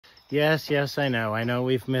Yes, I know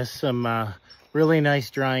we've missed some really nice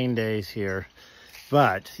drying days here,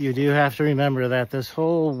 but you do have to remember that this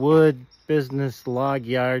whole wood business, log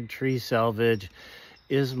yard, tree salvage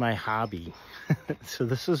is my hobby. So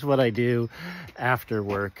this is what I do after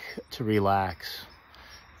work to relax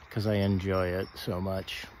because I enjoy it so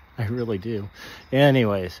much. I really do.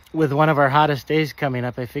 Anyways, with one of our hottest days coming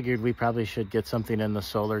up, I figured we probably should get something in the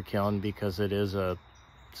solar kiln because it is a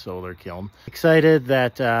solar kiln. Excited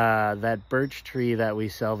that that birch tree that we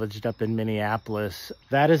salvaged up in Minneapolis,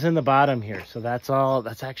 that is in the bottom here. So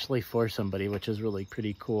that's actually for somebody, which is really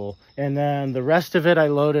pretty cool. And then the rest of it I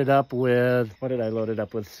loaded up with, what did I load it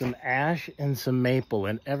up with? Some ash and some maple,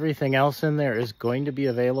 and everything else in there is going to be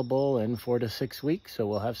available in 4 to 6 weeks. So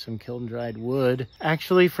we'll have some kiln dried wood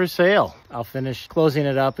actually for sale. I'll finish closing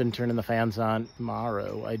it up and turning the fans on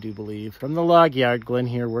tomorrow, I do believe. From the log yard, Glen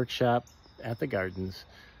here workshop at the gardens.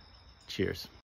 Cheers.